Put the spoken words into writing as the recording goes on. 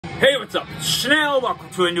Hey, what's up? It's Chanel.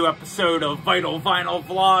 Welcome to a new episode of Vital Vinyl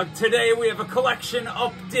Vlog. Today we have a collection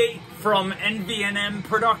update from NVNM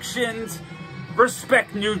Productions.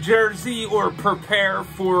 Respect New Jersey or prepare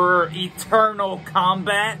for eternal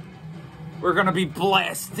combat. We're gonna be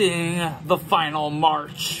blasting the final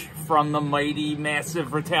march from the mighty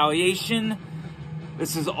Massive Retaliation.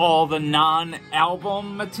 This is all the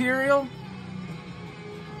non-album material.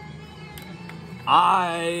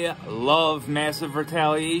 I love Massive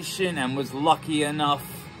Retaliation and was lucky enough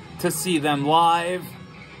to see them live.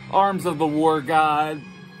 Arms of the War God,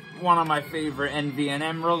 one of my favorite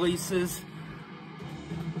NVNM releases.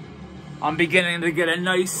 I'm beginning to get a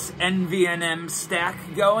nice NVNM stack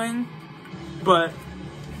going, but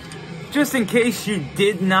just in case you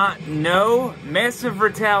did not know, Massive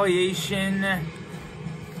Retaliation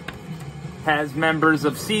has members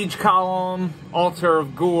of Siege Column, Altar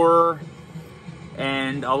of Gore,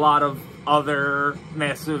 and a lot of other a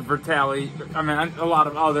lot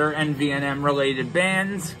of other NVNM related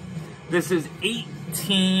bands. This is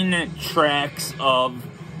 18 tracks of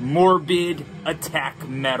morbid attack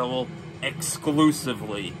metal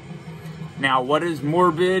exclusively. Now, what is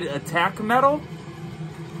morbid attack metal?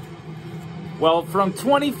 Well, from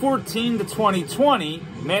 2014 to 2020,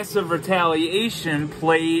 Massive Retaliation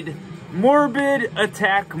played morbid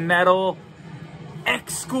attack metal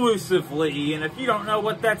exclusively, and if you don't know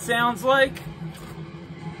what that sounds like,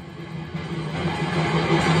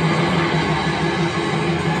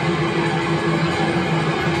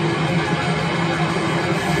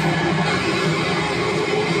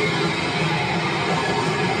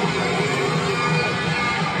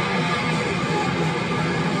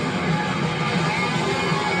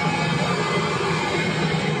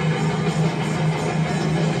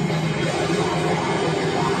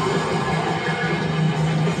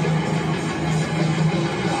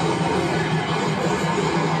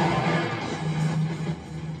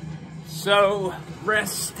 so,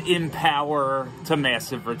 rest in power to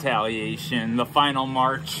Massive Retaliation, the final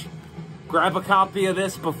march. Grab a copy of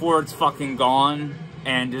this before it's fucking gone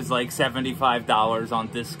and is like $75 on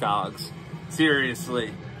Discogs.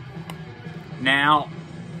 Seriously. Now,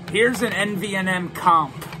 here's an NVNM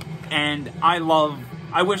comp, and I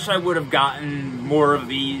wish I would have gotten more of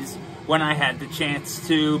these when I had the chance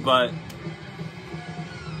to, but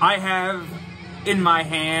I have in my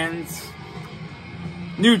hands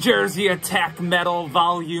New Jersey Attack Metal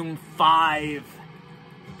Volume 5.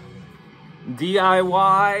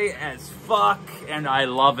 DIY as fuck, and I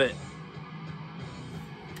love it.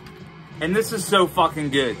 And this is so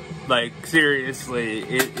fucking good. Like, seriously,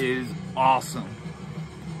 it is awesome.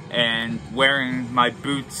 And wearing my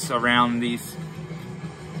boots around these,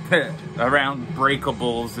 around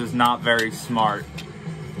breakables is not very smart.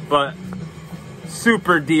 But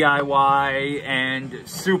super DIY and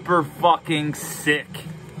super fucking sick.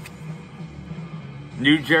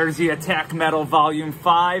 New Jersey Attack Metal Volume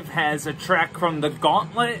 5 has a track from the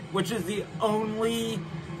Gauntlet, which is the only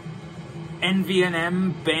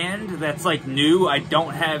NVNM band that's like new. I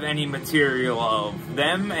don't have any material of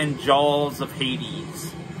them and Jaws of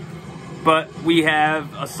Hades. But we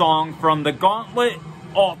have a song from the Gauntlet,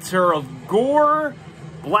 Altar of Gore,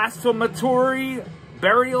 Blasphematory,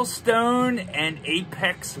 Burial Stone, and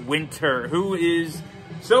Apex Winter, who is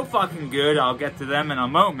so fucking good. I'll get to them in a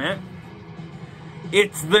moment.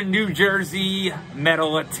 It's the New Jersey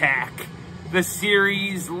Metal Attack. The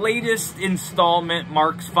series' latest installment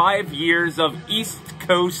marks 5 years of East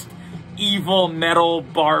Coast evil metal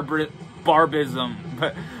barbarism.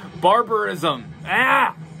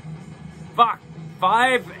 Ah! Fuck.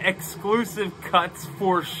 5 exclusive cuts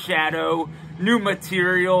foreshadow new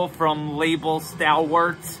material from label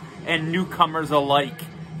stalwarts and newcomers alike.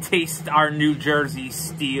 Taste our New Jersey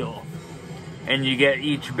steel. And you get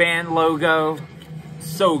each band logo.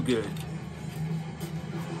 So good.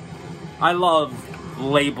 I love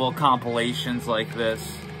label compilations like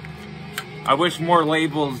this. I wish more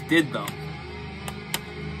labels did them.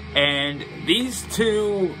 And these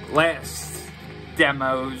two last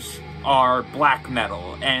demos are black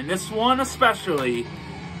metal, and this one especially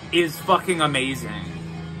is fucking amazing.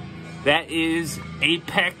 That is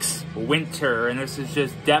Apex Winter, and this is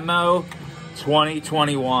just demo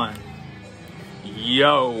 2021.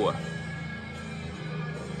 Yo.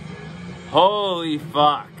 Holy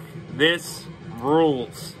fuck. This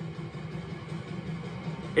rules.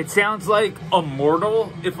 It sounds like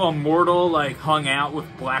Immortal, if Immortal like hung out with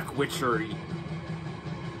Black Witchery.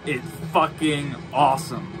 It's fucking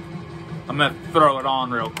awesome. I'm gonna throw it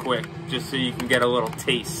on real quick just so you can get a little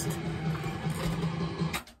taste.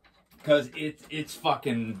 Cause it's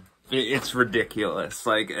fucking, it's ridiculous.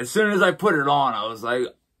 Like, as soon as I put it on, I was like,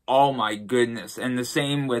 Oh my goodness. And the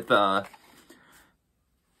same with, I'll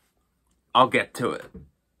get to it.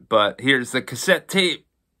 But here's the cassette tape.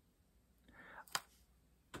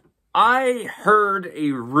 I heard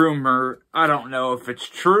a rumor, I don't know if it's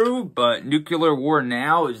true, but Nuclear War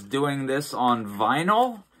Now is doing this on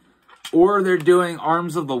vinyl. Or they're doing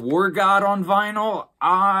Arms of the War God on vinyl.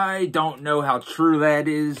 I don't know how true that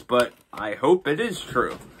is, but I hope it is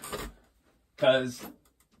true. Because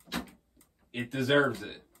it deserves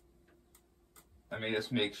it. Let me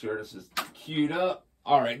just make sure this is queued up.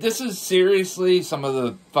 Alright, this is seriously some of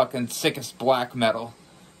the fucking sickest black metal.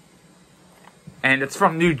 And it's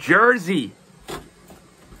from New Jersey.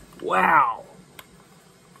 Wow.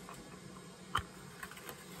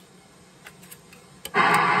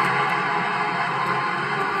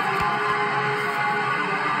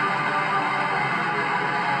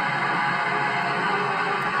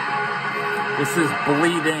 This is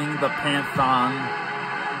Bleeding the Pantheon.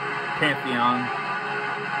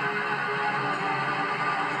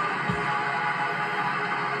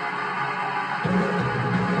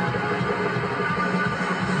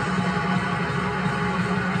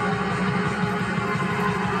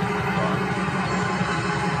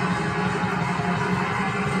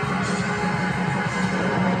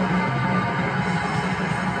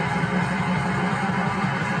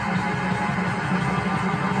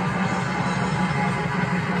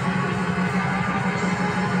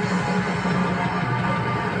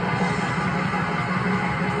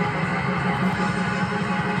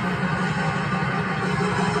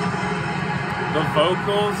 The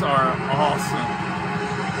vocals are awesome.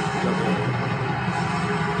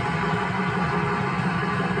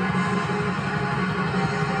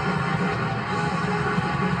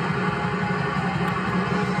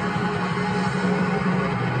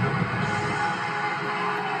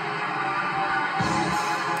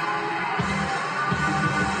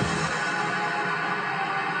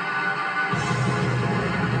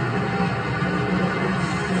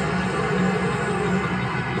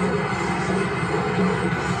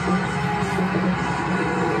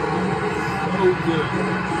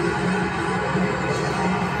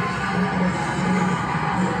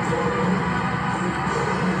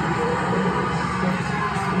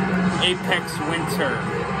 Apex Winter.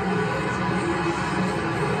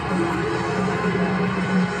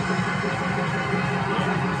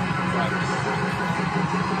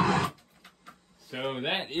 So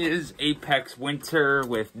that is Apex Winter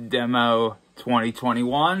with Demo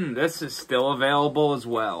 2021. This is still available as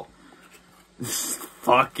well. This is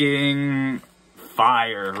fucking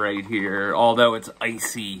fire right here, although it's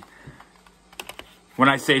icy. When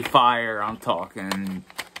I say fire, I'm talking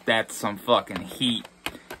that's some fucking heat.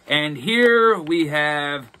 And here we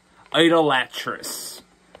have Idolatrous.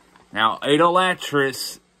 Now,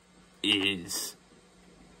 Idolatrous is...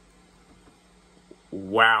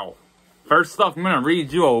 wow. First off, I'm going to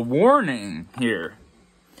read you a warning here.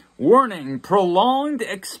 Warning, prolonged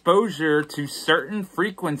exposure to certain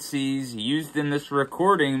frequencies used in this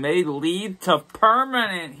recording may lead to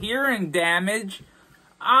permanent hearing damage.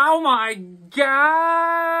 Oh my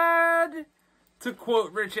God! To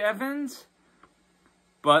quote Rich Evans.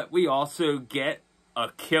 But we also get a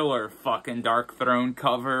killer fucking Dark Throne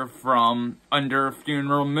cover from Under a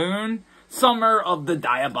Funeral Moon. Summer of the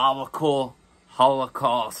Diabolical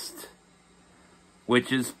Holocaust.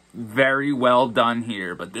 Which is very well done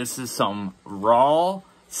here. But this is some raw,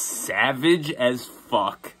 savage as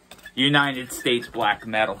fuck United States black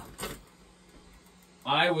metal.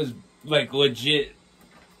 I was like legit,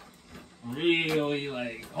 really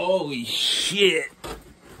like, holy shit.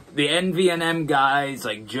 The NVNM guys,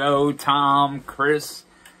 like Joe, Tom, Chris,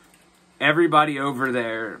 everybody over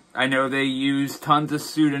there, I know they use tons of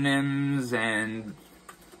pseudonyms and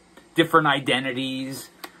different identities,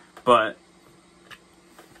 but,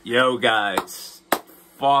 yo guys,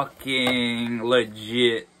 fucking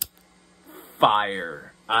legit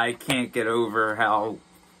fire. I can't get over how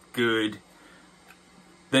good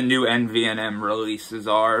the new NVNM releases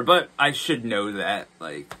are, but I should know that,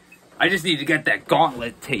 like... I just need to get that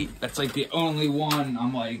Gauntlet tape. That's like the only one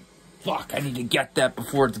I'm like, fuck, I need to get that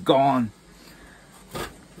before it's gone.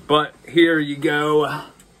 But here you go.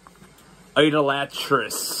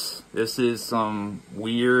 Idolatrous. This is some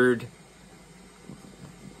weird,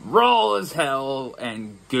 raw as hell,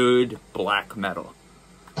 and good black metal.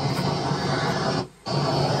 Whoops.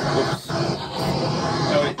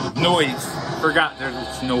 Oh, wait, noise. Forgot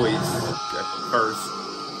there's noise at first.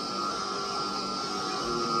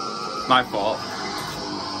 My fault.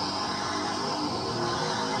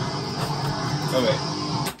 Oh wait.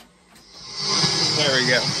 There we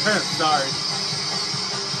go. Sorry.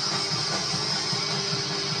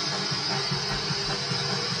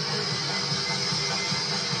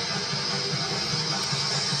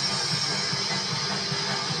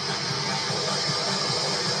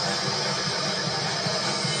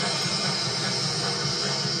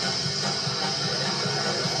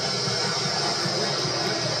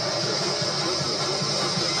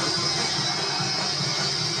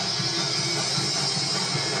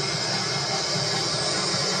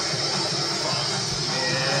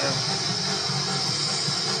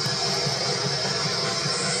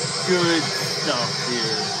 good stuff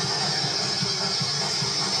here.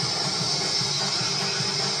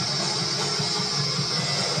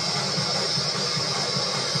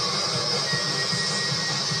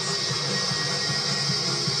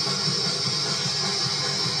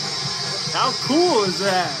 How cool is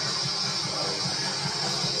that?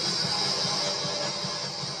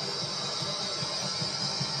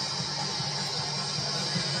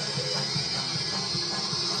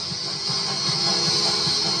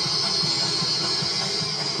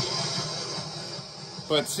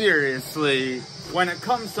 But seriously, when it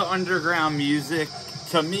comes to underground music,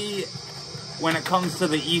 to me, when it comes to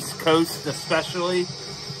the East Coast especially,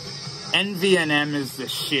 NVNM is the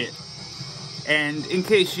shit. And in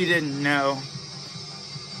case you didn't know,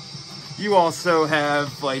 you also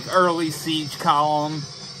have like early Siege Column,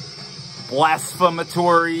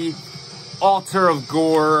 Blasphematory, Altar of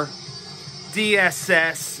Gore,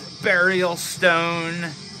 DSS, Burial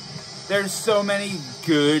Stone. There's so many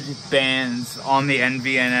good bands on the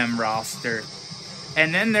NVNM roster.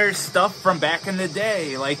 And then there's stuff from back in the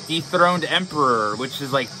day, like Dethroned Emperor, which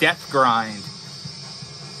is like Death Grind.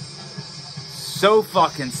 So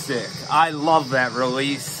fucking sick. I love that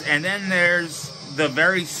release. And then there's the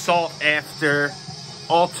very sought after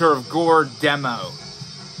Altar of Gore demo.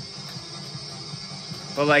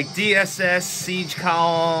 But like DSS, Siege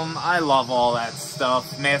Column, I love all that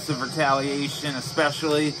stuff. Massive Retaliation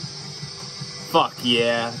especially. Fuck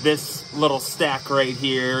yeah. This little stack right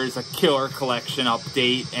here is a killer collection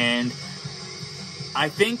update. And I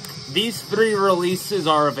think these 3 releases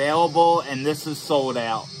are available and this is sold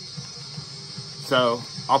out. So,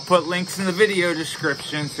 I'll put links in the video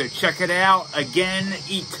description, so check it out. Again,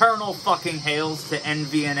 eternal fucking hails to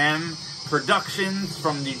NVNM Productions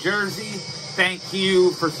from New Jersey. Thank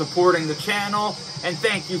you for supporting the channel, and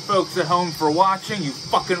thank you folks at home for watching. You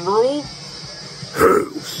fucking rule.